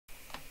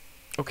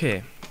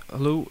Okay,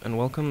 hello and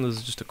welcome. This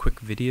is just a quick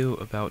video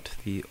about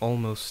the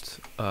almost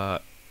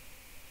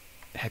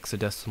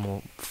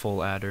hexadecimal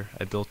full adder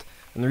I built.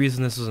 And the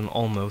reason this is an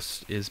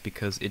almost is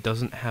because it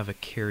doesn't have a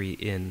carry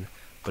in,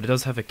 but it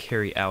does have a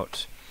carry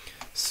out.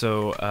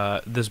 So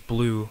this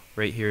blue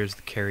right here is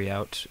the carry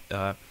out.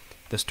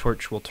 This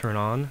torch will turn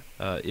on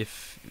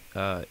if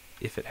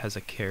it has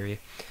a carry.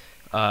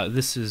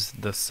 This is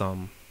the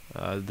sum,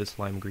 this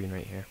lime green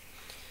right here.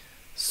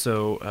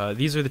 So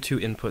these are the two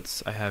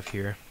inputs I have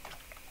here.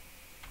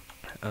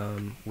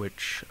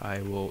 Which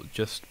I will,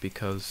 just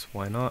because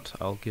why not,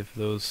 I'll give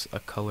those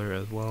a color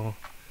as well.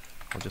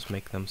 I'll just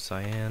make them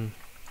cyan.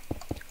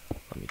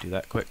 Let me do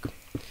that quick.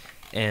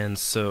 And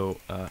so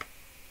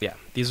yeah,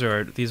 these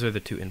are the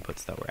two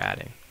inputs that we're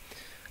adding.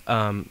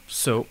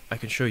 So I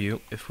can show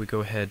you if we go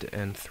ahead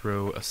and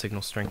throw a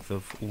signal strength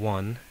of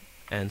 1,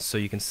 and so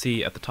you can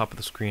see at the top of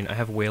the screen I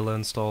have Wayla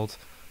installed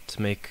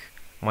to make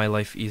my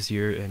life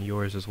easier and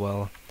yours as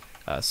well.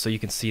 So you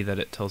can see that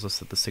it tells us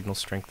that the signal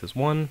strength is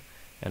 1,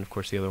 and of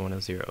course the other one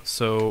is 0.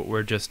 So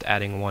we're just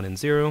adding 1 and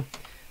 0,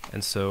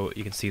 and so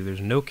you can see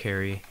there's no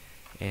carry,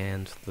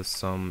 and the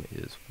sum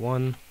is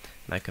 1, and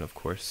I can of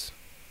course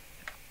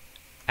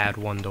add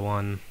 1 to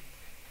 1,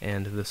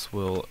 and this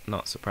will,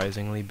 not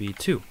surprisingly, be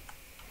 2.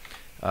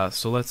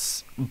 So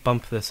let's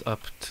bump this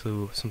up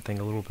to something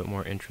a little bit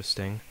more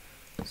interesting.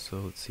 So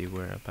let's see,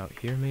 we're about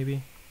here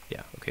maybe?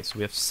 Yeah, okay, so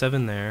we have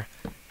 7 there,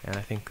 and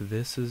I think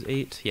this is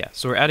 8. Yeah,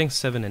 so we're adding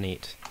 7 and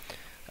 8.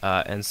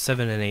 And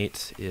 7 and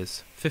 8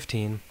 is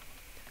 15,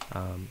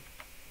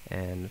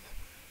 and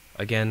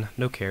again,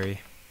 no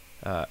carry,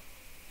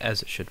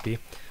 as it should be.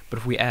 But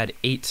if we add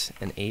 8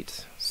 and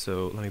 8,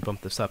 so let me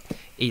bump this up,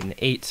 8 and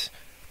 8,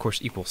 of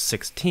course, equals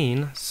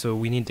 16, so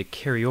we need to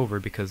carry over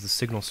because the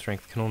signal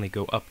strength can only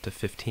go up to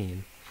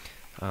 15.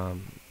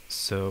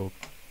 So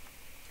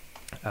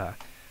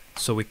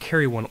we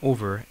carry 1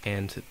 over,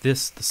 and the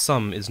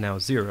sum is now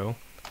 0,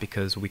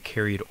 because we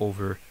carried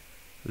over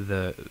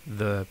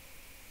the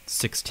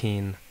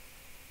 16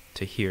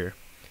 to here,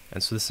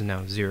 and so this is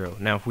now 0.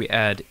 Now if we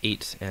add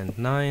 8 and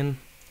 9,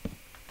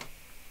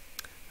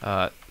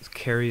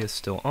 carry is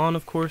still on,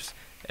 of course,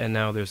 and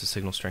now there's a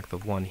signal strength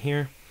of 1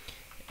 here,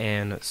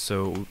 and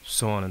so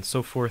on and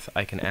so forth.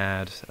 I can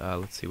add,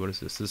 let's see, what is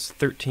this? This is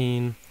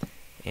 13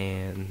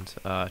 and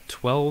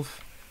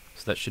 12,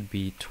 so that should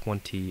be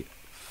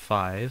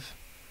 25,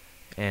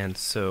 and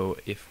so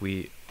if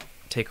we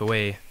take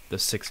away the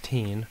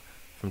 16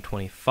 from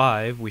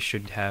 25, we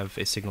should have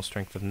a signal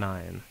strength of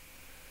 9.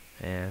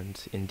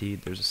 And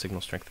indeed, there's a signal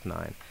strength of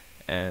 9.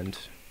 And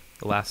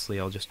lastly,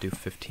 I'll just do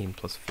 15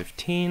 plus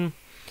 15.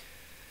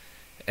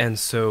 And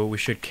so we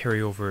should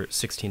carry over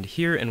 16 to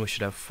here, and we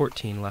should have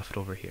 14 left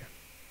over here.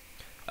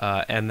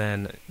 And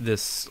then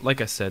this, like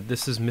I said,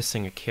 this is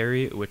missing a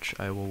carry, which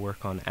I will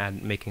work on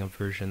making a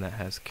version that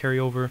has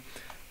carryover.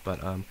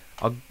 But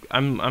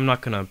I'm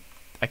not gonna,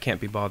 I can't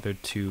be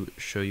bothered to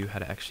show you how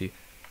to actually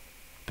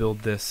build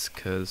this,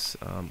 because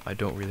I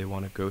don't really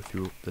want to go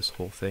through this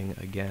whole thing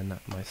again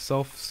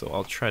myself, so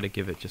I'll try to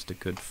give it just a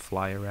good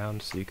fly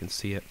around so you can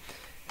see it.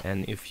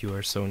 And if you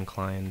are so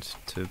inclined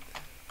to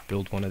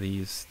build one of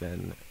these,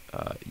 then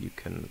you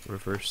can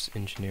reverse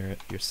engineer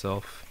it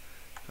yourself.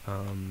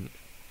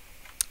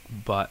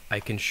 But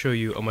I can show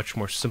you a much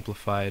more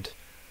simplified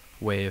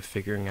way of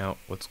figuring out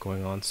what's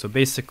going on. So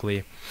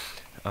basically,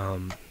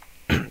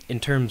 in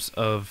terms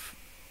of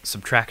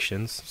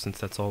subtractions, since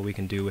that's all we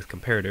can do with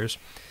comparators,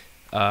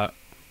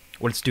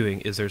 what it's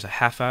doing is there's a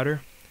half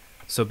adder.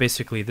 So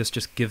basically this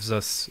just gives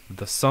us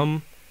the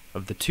sum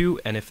of the two,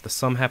 and if the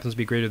sum happens to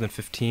be greater than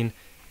 15,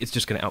 it's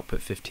just going to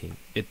output 15.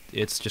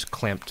 It's just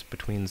clamped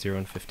between 0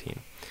 and 15.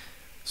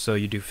 So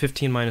you do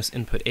 15 minus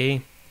input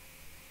A,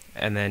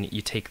 and then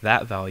you take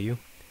that value,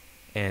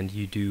 and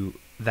you do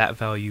that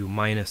value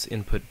minus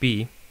input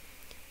B,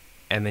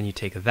 and then you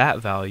take that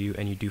value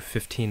and you do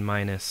 15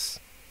 minus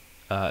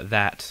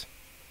that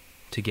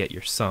to get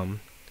your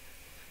sum.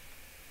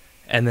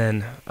 And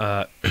then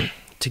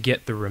to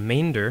get the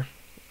remainder,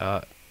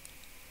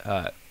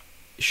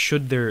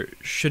 should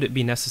it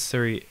be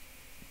necessary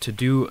to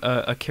do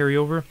a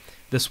carryover,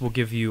 this will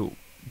give you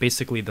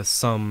basically the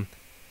sum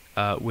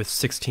with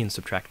 16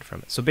 subtracted from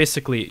it. So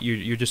basically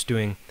you're just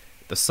doing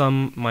the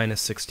sum minus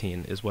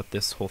 16 is what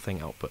this whole thing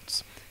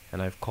outputs, and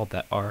I've called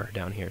that R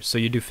down here. So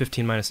you do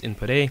 15 minus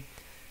input A,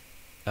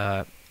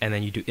 and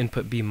then you do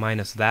input B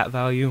minus that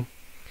value,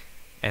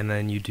 and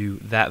then you do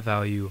that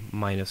value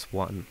minus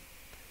 1.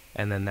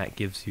 And then that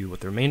gives you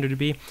what the remainder to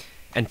be,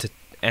 and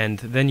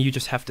then you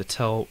just have to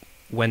tell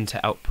when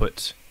to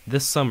output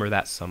this sum or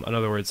that sum. In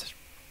other words,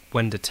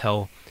 when to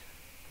tell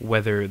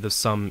whether the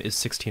sum is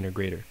 16 or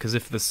greater. Because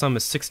if the sum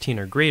is 16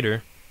 or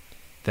greater,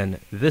 then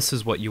this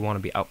is what you want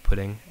to be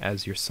outputting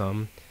as your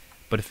sum.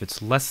 But if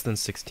it's less than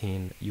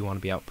 16, you want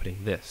to be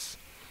outputting this.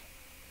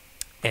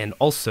 And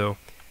also,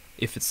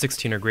 if it's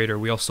 16 or greater,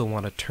 we also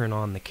want to turn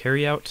on the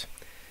carryout.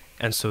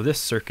 And so this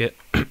circuit,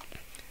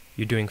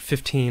 you're doing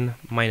 15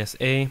 minus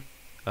A,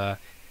 and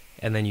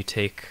then you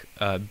take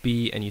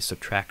B and you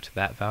subtract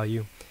that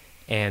value.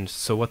 And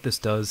so what this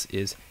does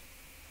is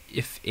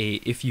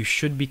if you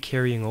should be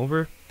carrying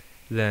over,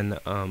 then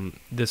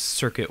this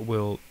circuit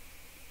will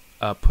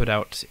put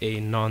out a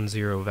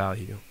non-zero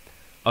value.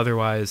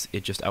 Otherwise,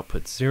 it just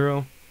outputs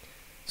 0.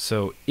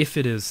 So if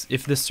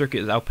this circuit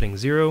is outputting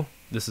 0,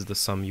 this is the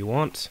sum you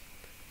want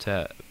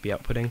to be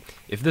outputting.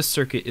 If this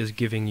circuit is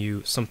giving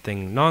you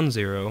something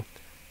non-zero,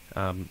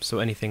 so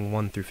anything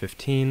 1 through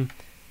 15,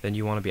 then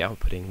you want to be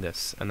outputting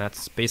this, and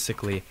that's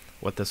basically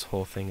what this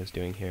whole thing is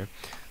doing here.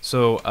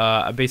 So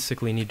I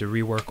basically need to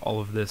rework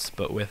all of this,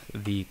 but with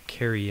the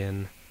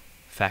carry-in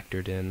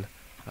factored in,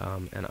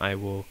 and I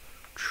will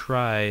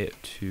try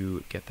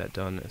to get that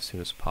done as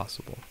soon as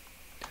possible.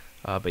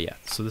 But yeah,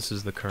 so this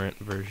is the current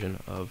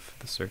version of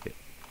the circuit.